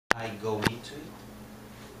I go into it,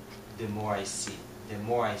 the more I see. The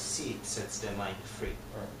more I see it sets the mind free.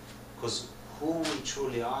 Because who we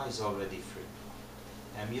truly are is already free.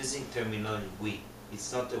 I'm using terminology we.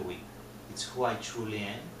 It's not a we. It's who I truly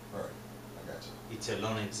am. Right. I got you. It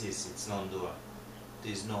alone exists. It's non-dual.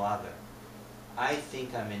 There's no other. I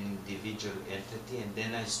think I'm an individual entity, and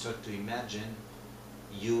then I start to imagine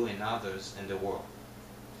you and others and the world.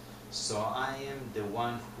 So I am the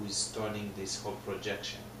one who is starting this whole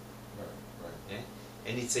projection. Right. Right. Yeah?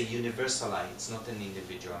 And it's a universal I. It's not an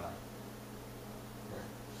individual I. Right.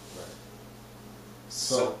 Right.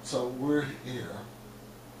 So we're here.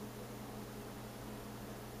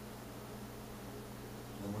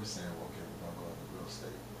 And we're saying, well, okay, we're going to go into real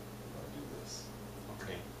estate. We're going to do this.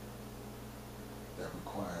 Okay. That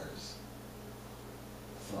requires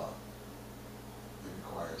thought. It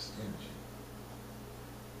requires energy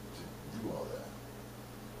to do all that.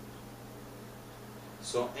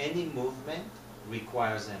 So any movement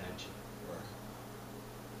requires energy. Right.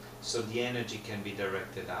 So the energy can be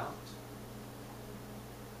directed out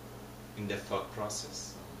in the thought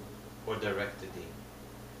process or directed in.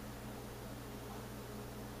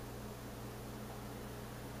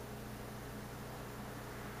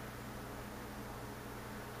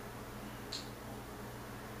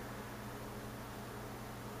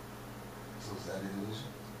 So is that an illusion?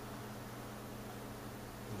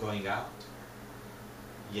 Going out?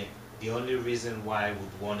 Yeah. The only reason why I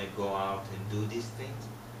would want to go out and do these things,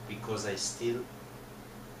 because I still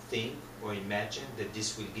think or imagine that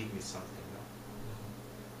this will give me something.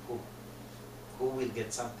 No? Who will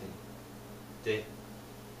get something? The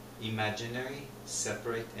imaginary,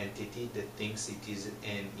 separate entity that thinks it is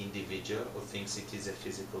an individual or thinks it is a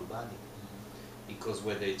physical body. Because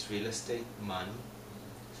whether it's real estate, money,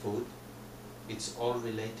 food, it's all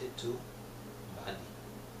related to body.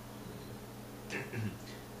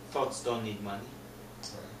 Thoughts don't need money.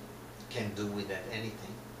 Can do with that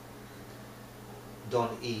anything.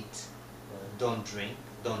 Don't eat, don't drink,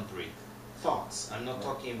 don't breathe. Thoughts. I'm not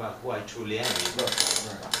talking about who I truly am.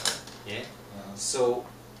 Yeah? So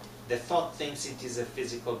the thought thinks it is a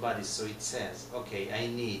physical body, so it says, okay, I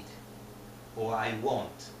need or I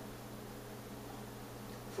want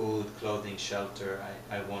food, clothing, shelter,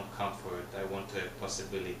 I want comfort, I want to have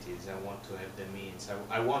possibilities, I want to have the means,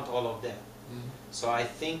 I want all of that. So I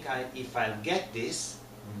think if I'll get this,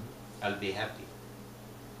 I'll be happy.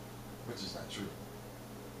 Which is not true.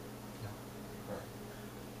 No. Right.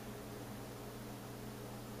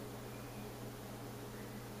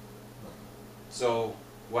 So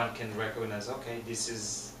one can recognize, okay, this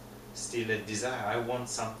is still a desire. I want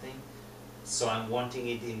something, so I'm wanting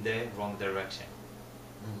it in the wrong direction.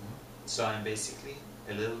 So I'm basically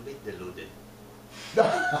a little bit deluded.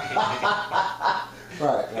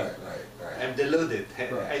 Right. I'm deluded.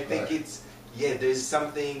 Right, I think it's, yeah, there's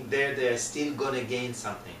something there, they're still going to gain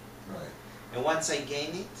something. Right. And once I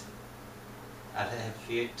gain it, I'll have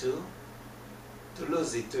fear to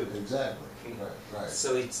lose it too. Exactly. Right.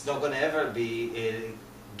 So it's not going to ever be,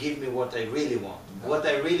 give me what I really want. No. What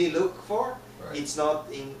I really look for, Right. it's not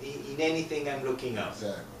in anything I'm looking at.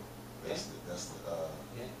 Exactly. Yeah? That's the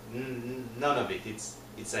Yeah? None of it. It's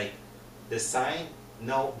like the sign,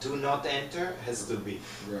 no, do not enter, has to be.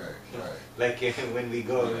 right. Like when we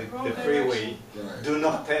go Right. the freeway, Right. do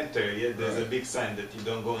not enter. Yeah, there's a Right. big sign that you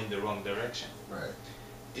don't go in the wrong direction. Right.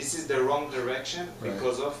 This is the wrong direction Right.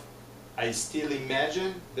 because of I still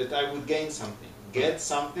imagine that I would gain something. Get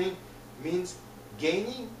something means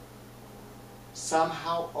gaining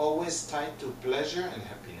somehow always tied to pleasure and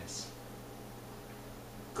happiness.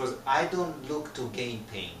 Because I don't look to gain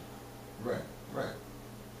pain. Right.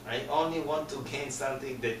 I only want to gain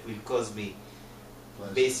something that will cause me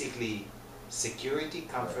Pleasure. basically security,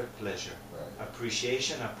 comfort, Right. pleasure, Right.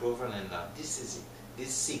 appreciation, approval, and love. This is it.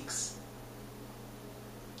 These 6.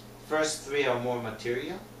 First 3 are more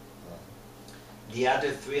material. The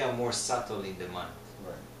other 3 are more subtle in the mind.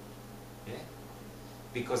 Right. Yeah?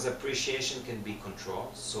 Because appreciation can be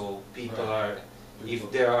controlled. So people Right. are, if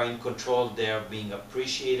they are in control, they are being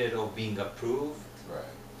appreciated or being approved Right.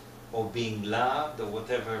 or being loved or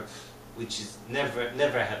whatever, which is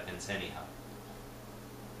never happens anyhow.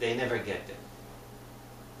 They never get it.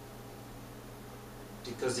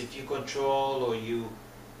 Because if you control or you,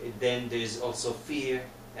 then there's also fear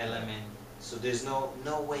element. So there's no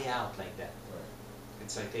way out like that. Right.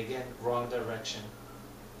 It's like, again, wrong direction.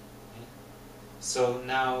 Okay? So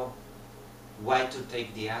now, why to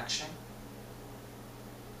take the action?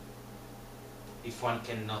 If one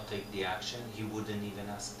cannot take the action, he wouldn't even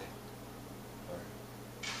ask that.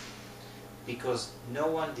 Right. Because no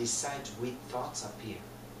one decides which thoughts appear.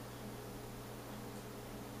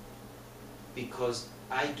 because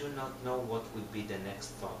I do not know what would be the next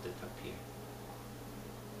thought that appear.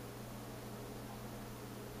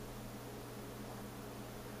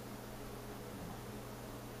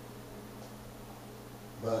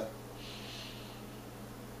 But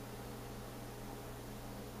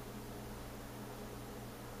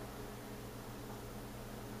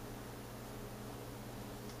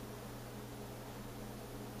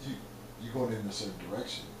you're going in a certain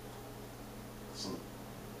direction, so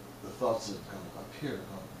the thoughts that are going to appear are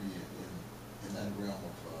going to be in that realm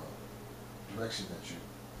of direction that you.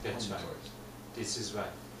 That's right. Towards. This is right.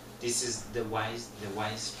 This is the wise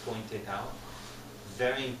pointed out.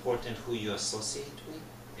 Very important who you associate with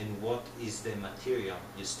and what is the material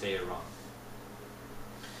you stay around.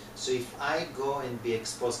 So if I go and be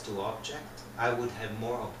exposed to object, I would have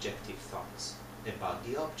more objective thoughts about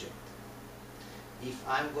the object. If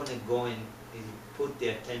I'm going to go and put the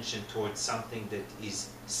attention towards something that is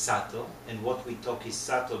subtle, and what we talk is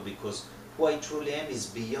subtle because who I truly am is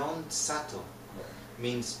beyond subtle. Right.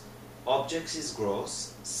 Means objects is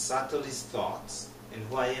gross, subtle is thoughts, and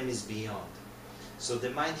who I am is beyond. So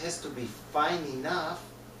the mind has to be fine enough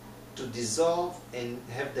to dissolve and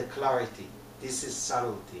have the clarity. This is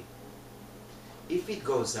subtlety. If it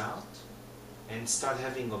goes out and start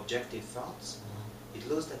having objective thoughts, it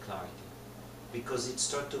loses the clarity. Because it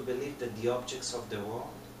starts to believe that the objects of the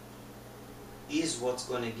world is what's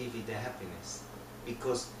going to give it the happiness.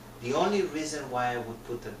 Because the only reason why I would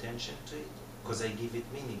put attention to it, because I give it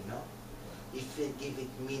meaning, no? If I give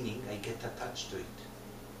it meaning, I get attached to it.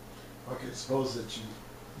 Okay, suppose that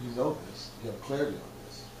you know this, you have clarity on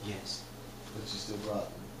this. Yes. But you still go out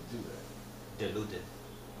and do that. Deluded.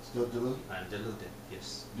 Still deluded? I'm deluded,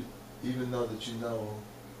 yes. Even though that you know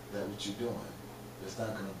that what you're doing, it's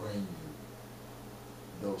not going to bring you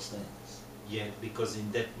those things. Yeah, because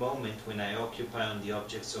in that moment when I occupy on the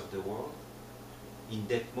objects of the world, in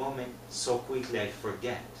that moment so quickly I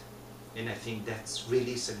forget. And I think that's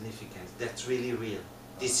really significant. That's really real.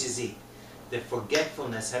 This is it. The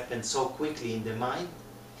forgetfulness happens so quickly in the mind,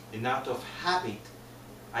 and out of habit,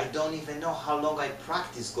 I don't even know how long I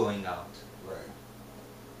practice going out. Right.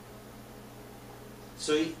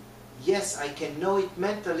 So yes, I can know it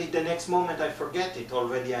mentally, the next moment I forget it.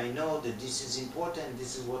 Already I know that this is important,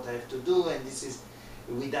 this is what I have to do, and this is,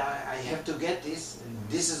 I have to get this, and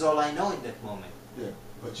this is all I know in that moment. Yeah,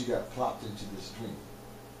 but you got plopped into this dream.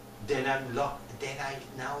 Then I'm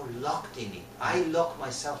now locked in it. I lock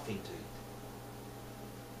myself into it.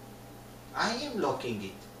 I am locking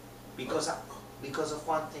it because of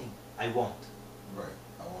one thing. I want. Right,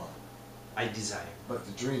 I want. I desire. But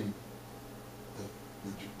the dream,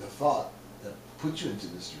 the thought that put you into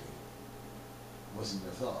this dream wasn't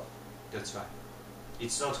your thought. That's right.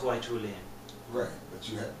 It's not who I truly am. Right, but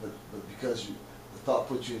you had, but because the thought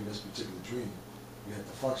put you in this particular dream, you had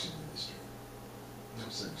to function in this dream. To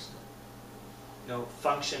a certain extent. No,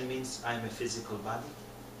 function means I'm a physical body.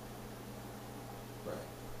 Right.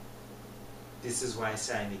 This is why I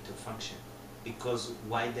say I need to function. Because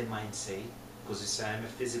why the mind say? Because you say I'm a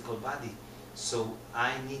physical body. So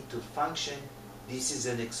I need to function. This is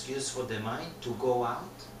an excuse for the mind to go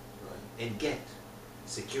out and get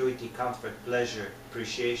security, comfort, pleasure,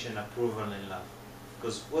 appreciation, approval, and love.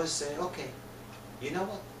 Because we'll say, okay, you know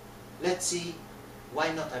what? Let's see. Why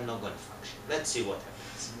not? I'm not going to function. Let's see what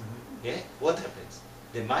happens. Yeah? What happens?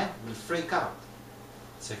 The mind will freak out.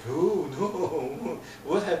 It's like, oh no,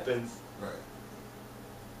 what happens? Right.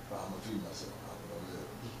 But I'm going to feed myself. I'm going to live.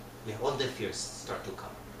 Yeah, all the fears start to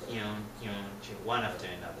come. One after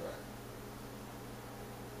another. Right.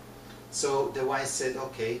 So the wise said,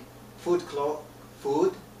 okay, food,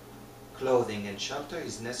 clothing, and shelter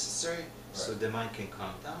is necessary, so the mind can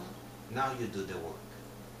calm down. Now you do the work.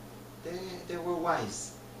 They were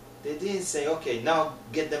wise. They didn't say, okay, now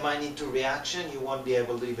get the mind into reaction, you won't be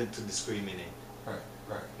able even to discriminate. Right,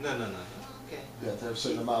 right. No. Okay. You have to have a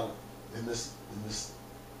certain amount in this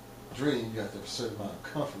dream. You have to have a certain amount of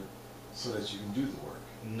comfort so that you can do the work.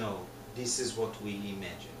 No, this is what we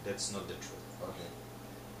imagine. That's not the truth. Okay.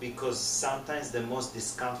 Because sometimes the most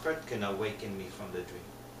discomfort can awaken me from the dream.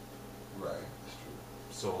 Right, that's true.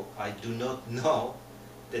 So I do not know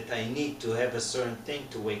that I need to have a certain thing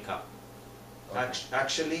to wake up. Okay.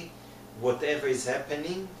 Actually, whatever is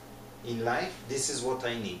happening in life, this is what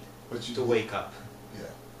I need to wake up. Yeah,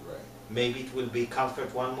 right. Maybe it will be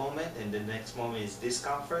comfort one moment and the next moment is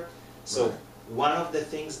discomfort. So one of the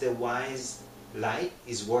things the wise like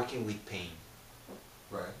is working with pain.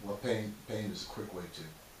 Right. Well, pain is a quick way to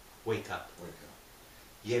wake up. Wake up.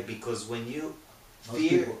 Yeah, because when you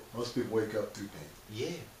most people wake up through pain.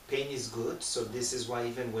 Yeah, pain is good. So this is why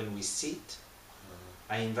even when we sit,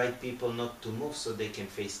 I invite people not to move so they can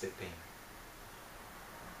face the pain.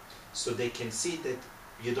 So they can see that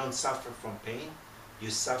you don't suffer from pain, you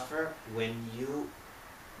suffer when you,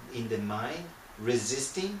 in the mind,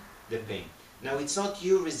 resisting the pain. Now it's not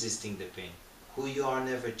you resisting the pain. Who you are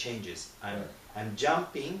never changes. I'm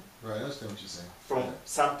jumping Right, I understand what you're saying. from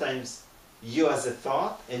sometimes you as a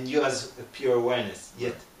thought and you as a pure awareness.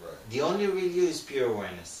 Yet the only real you is pure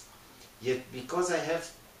awareness. Yet because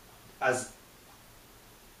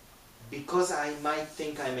I might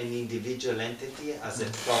think I'm an individual entity as a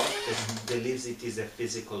thought that believes it is a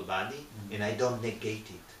physical body, and I don't negate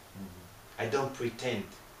it. I don't pretend.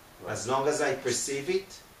 As long as I perceive it,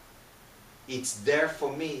 it's there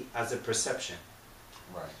for me as a perception.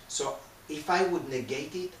 Right. So if I would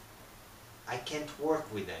negate it, I can't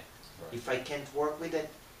work with that. Right. If I can't work with it,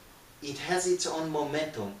 it has its own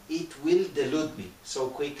momentum. It will delude me so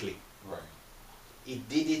quickly. Right. It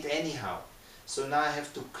did it anyhow. So now I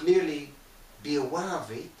have to clearly be aware of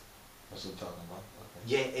it. That's what I'm talking about. Okay.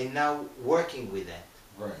 Yeah, and now working with that.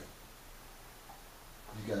 Right.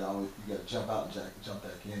 You gotta jump out and jump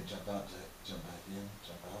back in, jump out, jump back in,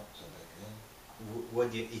 jump out, jump back in.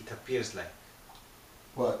 What it appears like.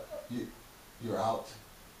 But you're out.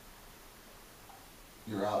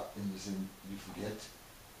 You're out, and you forget.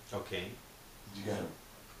 Okay. You gotta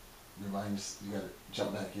remind us. You gotta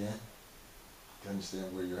jump back in to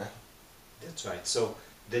understand where you're at. That's right. So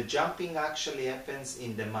the jumping actually happens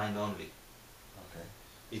in the mind only. Okay.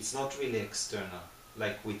 It's not really external,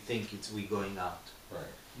 like we think we going out. Right.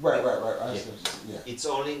 I see what you're saying. Yeah. It's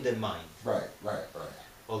all in the mind. Right.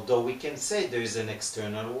 Although we can say there is an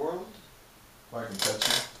external world. Well, I can touch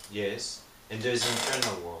you. Yes. And there is an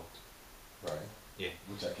internal world. Right. Yeah.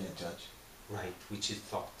 Which I can't touch. Right. Which is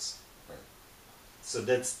thoughts. Right. So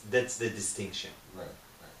that's the distinction. Right.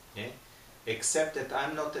 Yeah. Except that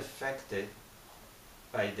I'm not affected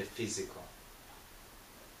by the physical.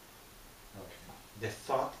 Okay. The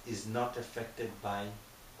thought is not affected by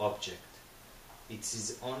object. It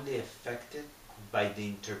is only affected by the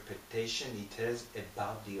interpretation it has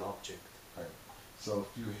about the object. Right. So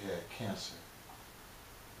if you had cancer,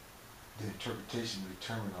 the interpretation would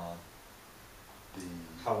determine on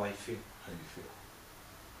How I feel. how you feel.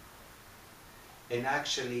 And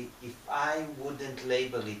actually, if I wouldn't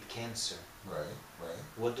label it cancer, Right.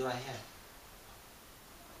 what do I have?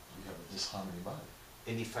 You have a disharmony body.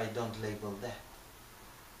 And if I don't label that,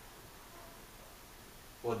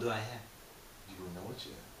 what do I have? You don't know what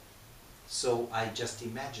you have. So I just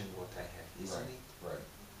imagine what I have, isn't it? Right.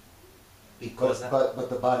 Because But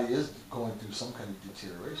the body is going through some kind of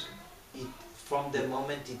deterioration. from the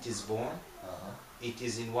moment it is born, Uh-huh. it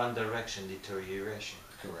is in one direction, deterioration.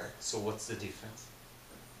 Correct. So what's the difference?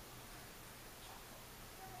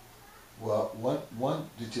 Well, one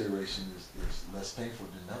deterioration is less painful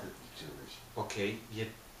than another deterioration. Okay, yet,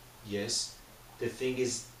 yes. The thing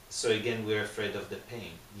is, so again, we're afraid of the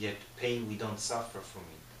pain. Yet pain, we don't suffer from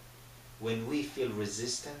it. When we feel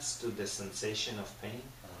resistance to the sensation of pain,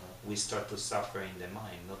 we start to suffer in the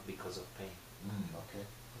mind, not because of pain. Okay.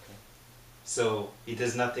 So it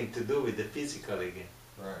has nothing to do with the physical again.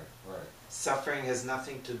 Right. Suffering has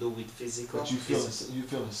nothing to do with physical. But you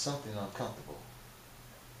feeling something uncomfortable.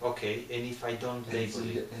 Okay, and if I don't label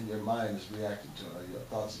it, and your mind is reacting to it, or your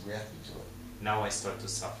thoughts is reacting to it. now I start to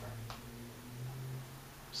suffer.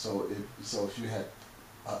 So if you had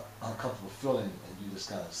an uncomfortable feeling and you just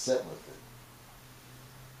kind of set with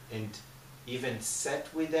it. And even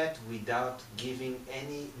set with that without giving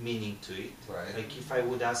any meaning to it. Right. Like if I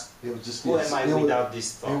would ask, It would just who am I without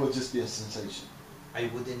this thought? It would just be a sensation. I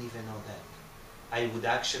wouldn't even know that. I would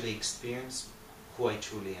actually experience who I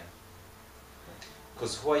truly am.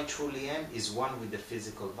 Because who I truly am is one with the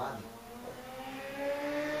physical body.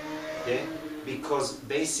 Okay? Because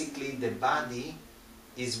basically the body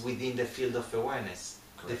is within the field of awareness.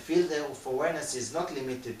 Correct. The field of awareness is not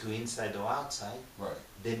limited to inside or outside. Right.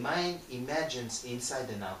 The mind imagines inside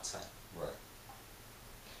and outside. Right.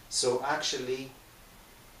 So actually,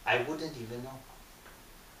 I wouldn't even know.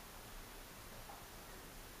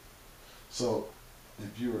 So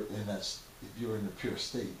if you're in a pure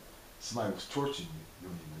state, somebody was torturing you, you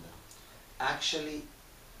don't even know. Actually,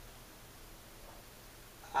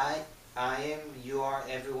 I am, you are,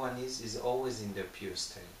 everyone is always in their pure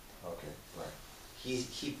state. Okay, right.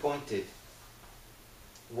 He pointed,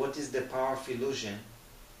 what is the power of illusion?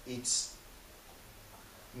 It's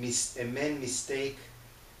a man mistake,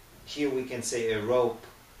 here we can say a rope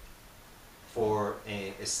for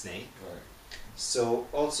a snake. Right. So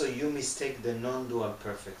also you mistake the non-dual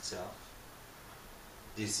perfect self.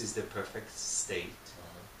 This is the perfect state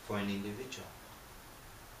for an individual.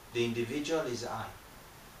 The individual is I.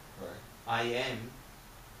 I am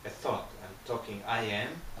a thought, I'm talking I am,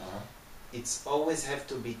 it's always have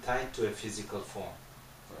to be tied to a physical form.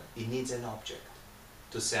 Right. It needs an object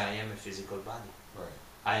to say I am a physical body. Right.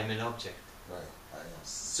 I am an object. Right. I am.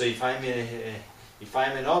 So if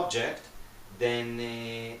I'm an object, then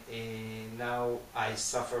now I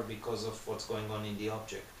suffer because of what's going on in the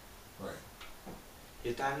object. Right.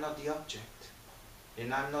 Yet I'm not the object,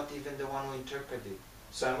 and I'm not even the one who interpreted.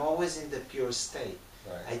 So I'm always in the pure state.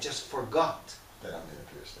 Right. I just forgot That I'm in a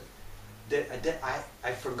pure state.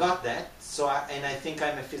 I forgot that. So and I think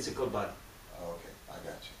I'm a physical body. Oh, okay, I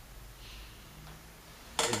got you.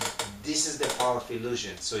 And this is the power of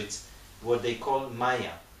illusion. So it's what they call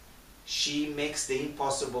Maya. She makes the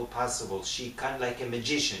impossible possible. She kind of like a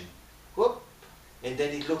magician. Whoop! And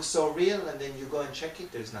then it looks so real, and then you go and check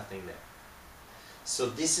it, there's nothing there. So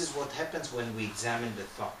this is what happens when we examine the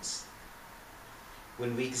thoughts.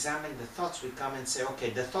 When we examine the thoughts, we come and say,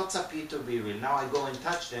 okay, the thoughts appear to be real. Now I go and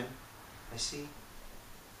touch them. I see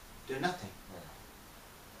they're nothing.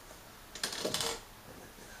 Right.